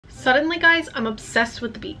Suddenly, guys, I'm obsessed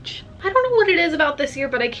with the beach. I don't know what it is about this year,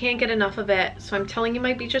 but I can't get enough of it. So I'm telling you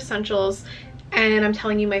my beach essentials, and I'm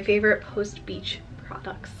telling you my favorite post-beach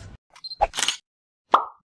products.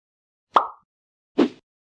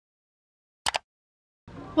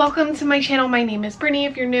 Welcome to my channel. My name is Brittany.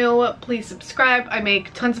 If you're new, please subscribe. I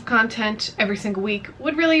make tons of content every single week.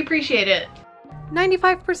 Would really appreciate it.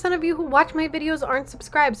 95% of you who watch my videos aren't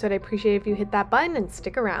subscribed, so I'd appreciate if you hit that button and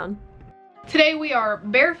stick around. Today we are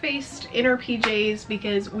barefaced in our PJs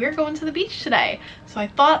because we're going to the beach today. So I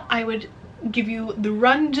thought I would give you the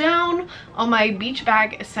rundown on my beach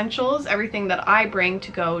bag essentials, everything that I bring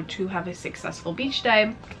to go to have a successful beach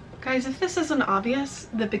day. Guys, if this isn't obvious,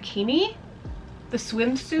 the bikini, the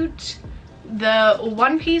swimsuit, the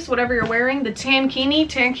one piece, whatever you're wearing, the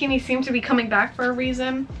tankini seems to be coming back for a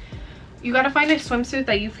reason. You gotta find a swimsuit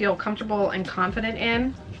that you feel comfortable and confident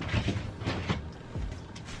in.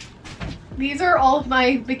 These are all of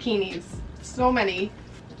my bikinis. So many.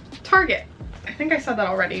 Target. I think I said that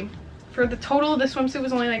already. For the total, this swimsuit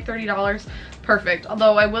was only like $30. Perfect.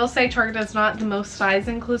 Although I will say Target is not the most size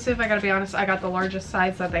inclusive. I gotta be honest, I got the largest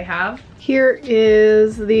size that they have. Here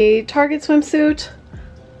is the Target swimsuit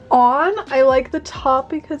on. I like the top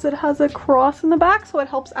because it has a cross in the back, so it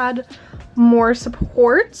helps add more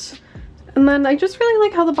support. And then I just really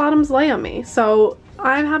like how the bottoms lay on me. So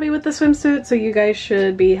I'm happy with the swimsuit, so you guys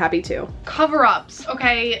should be happy too. Cover-ups,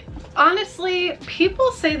 okay. Honestly, people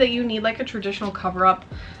say that you need like a traditional cover-up.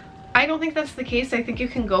 I don't think that's the case. I think you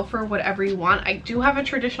can go for whatever you want. I do have a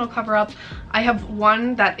traditional cover-up. I have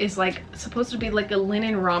one that is like supposed to be like a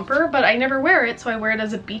linen romper, but I never wear it, so I wear it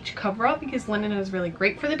as a beach cover-up because linen is really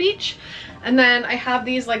great for the beach. And then I have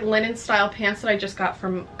these like linen style pants that I just got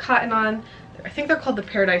from Cotton On. I think they're called the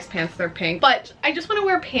Paradise pants. They're pink. But I just want to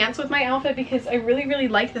wear pants with my outfit because I really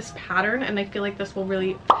like this pattern, and I feel like this will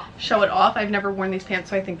really show it off. I've never worn these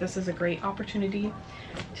pants, so I think this is a great opportunity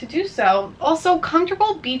to do so. Also,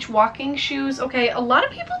 comfortable beach walking shoes. Okay, a lot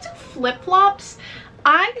of people do flip-flops.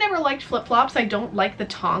 I've never liked flip-flops. I don't like the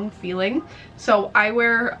tongue feeling. So I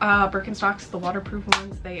wear Birkenstocks, the waterproof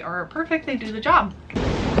ones. They are perfect. They do the job.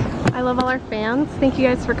 I love all our fans. Thank you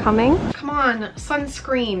guys for coming. Come on,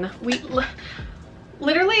 sunscreen.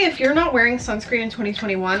 Literally, if you're not wearing sunscreen in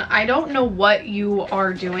 2021, I don't know what you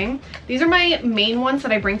are doing. These are my main ones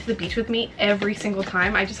that I bring to the beach with me every single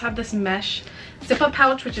time. I just have this mesh zip-up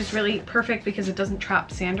pouch, which is really perfect because it doesn't trap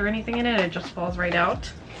sand or anything in it. It just falls right out.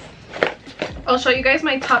 I'll show you guys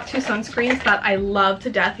my top two sunscreens that I love to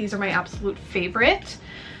death. These are my absolute favorite.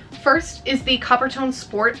 First is the Coppertone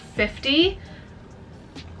Sport 50.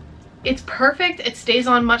 It's perfect. It stays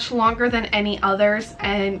on much longer than any others,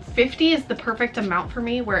 and 50 is the perfect amount for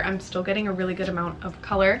me where I'm still getting a really good amount of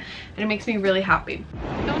color, and it makes me really happy.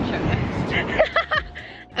 Don't show this.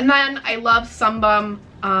 And then I love Sunbum.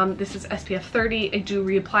 This is SPF 30. I do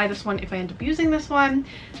reapply this one if I end up using this one.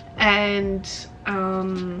 And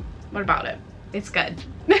what about it? It's good.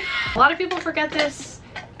 A lot of people forget this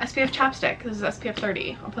SPF chapstick. This is SPF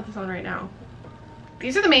 30. I'll put this on right now.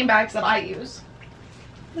 These are the main bags that I use.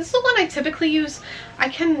 This is the one I typically use. I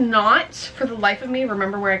cannot, for the life of me,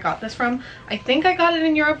 remember where I got this from. I think I got it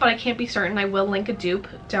in Europe, but I can't be certain. I will link a dupe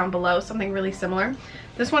down below, something really similar.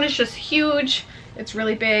 This one is just huge. It's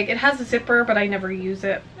really big. It has a zipper, but I never use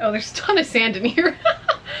it. Oh, there's a ton of sand in here.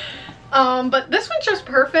 But this one's just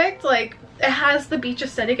perfect. Like, it has the beach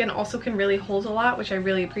aesthetic and also can really hold a lot, which I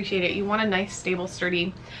really appreciate it. You want a nice, stable,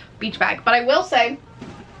 sturdy beach bag. But I will say,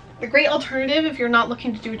 a great alternative if you're not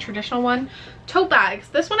looking to do a traditional one, tote bags.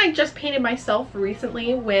 This one I just painted myself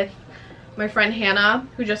recently with my friend Hannah,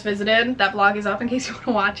 who just visited. That vlog is up in case you want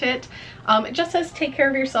to watch it. It just says take care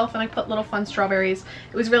of yourself, and I put little fun strawberries.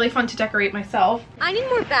 It was really fun to decorate myself. I need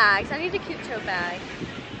more bags. I need a cute tote bag.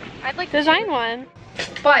 I'd like to design one.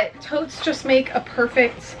 But totes just make a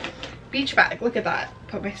perfect beach bag. Look at that.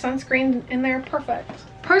 Put my sunscreen in there. Perfect.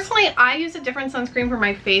 Personally, I use a different sunscreen for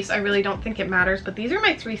my face. I really don't think it matters, but these are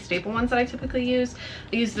my three staple ones that I typically use.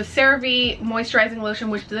 I use the CeraVe moisturizing lotion,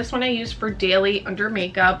 which this one I use for daily under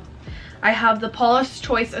makeup. I have the Paula's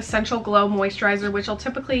Choice Essential Glow Moisturizer, which I'll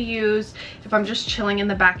typically use if I'm just chilling in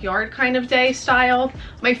the backyard kind of day style.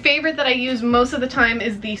 My favorite that I use most of the time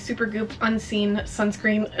is the Supergoop Unseen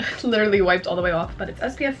Sunscreen. Literally wiped all the way off, but it's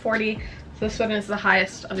SPF 40. This one is the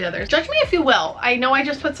highest of the others. Judge me if you will. I know I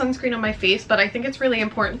just put sunscreen on my face, but I think it's really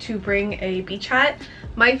important to bring a beach hat.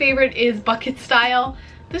 My favorite is bucket style.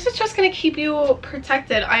 This is just gonna keep you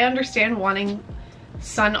protected. I understand wanting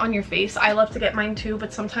sun on your face. I love to get mine too,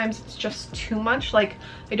 but sometimes it's just too much. Like,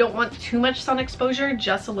 I don't want too much sun exposure,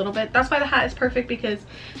 just a little bit. That's why the hat is perfect, because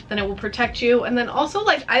then it will protect you. And then also,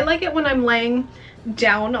 like, I like it when I'm laying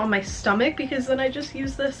down on my stomach, because then I just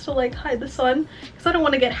use this to like hide the sun, because I don't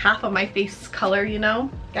want to get half of my face color, you know.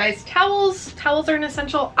 Guys, towels are an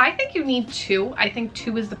essential. I think you need 2. I think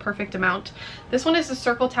 2 is the perfect amount. This one is a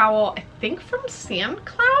circle towel, I think from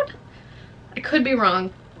SandCloud. I could be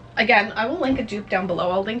wrong. Again, I will link a dupe down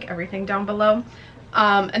below. I'll link everything down below.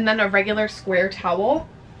 And then a regular square towel.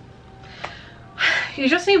 You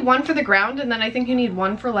just need 1 for the ground, and then I think you need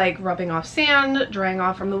 1 for like rubbing off sand, drying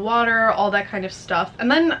off from the water, all that kind of stuff. And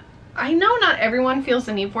then I know not everyone feels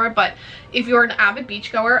the need for it, but if you're an avid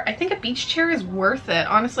beach goer, I think a beach chair is worth it.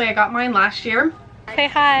 Honestly, I got mine last year. Say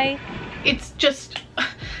hi. It's just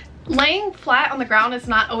laying flat on the ground is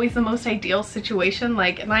not always the most ideal situation.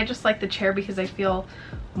 Like, and I just like the chair because I feel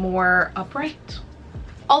more upright.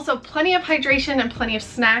 Also, plenty of hydration and plenty of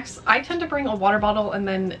snacks. I tend to bring a water bottle and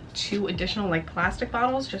then 2 additional like plastic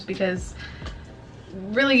bottles, just because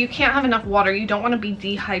really you can't have enough water. You don't want to be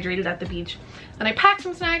dehydrated at the beach. And I pack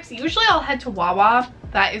some snacks. Usually I'll head to Wawa.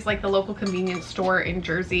 That is like the local convenience store in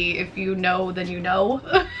Jersey. If you know, then you know.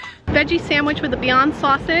 Veggie sandwich with a Beyond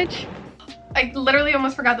sausage. I literally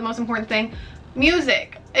almost forgot the most important thing.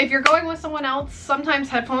 Music. If you're going with someone else, sometimes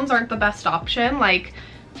headphones aren't the best option. Like,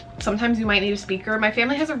 sometimes you might need a speaker. My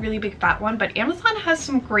family has a really big fat one, but Amazon has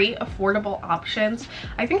some great affordable options.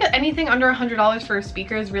 I think that anything under $100 for a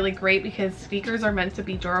speaker is really great, because speakers are meant to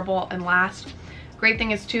be durable and last. Great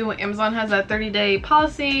thing is too, Amazon has a 30-day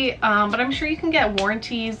policy, but I'm sure you can get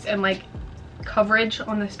warranties and like coverage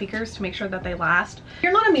on the speakers to make sure that they last. If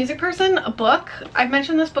you're not a music person, a book. I've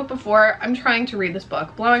mentioned this book before. I'm trying to read this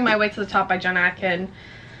book, Blowing My Way to the Top by Jen Atkin.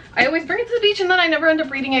 I always bring it to the beach and then I never end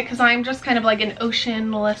up reading it, because I'm just kind of like an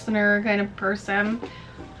ocean listener kind of person.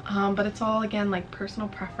 But it's all, again, like personal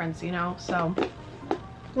preference, you know. So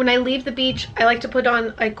when I leave the beach, I like to put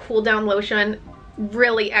on a cool down lotion,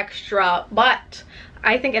 really extra, but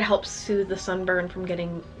I think it helps soothe the sunburn from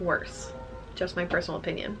getting worse. Just my personal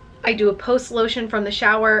opinion. I do a post lotion from the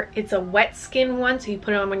shower. It's a wet skin one, so you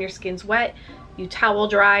put it on when your skin's wet, you towel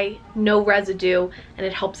dry, no residue, and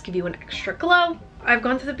it helps give you an extra glow. I've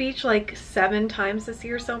gone to the beach like 7 times this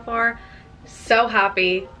year so far. So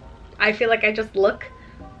happy. I feel like I just look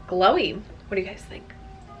glowy. What do you guys think?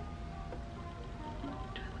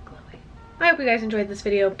 Do I look glowy? I hope you guys enjoyed this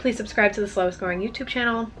video. Please subscribe to the Slowest Growing YouTube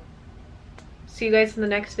channel. See you guys in the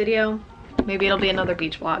next video. Maybe it'll be another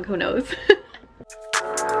beach vlog, who knows.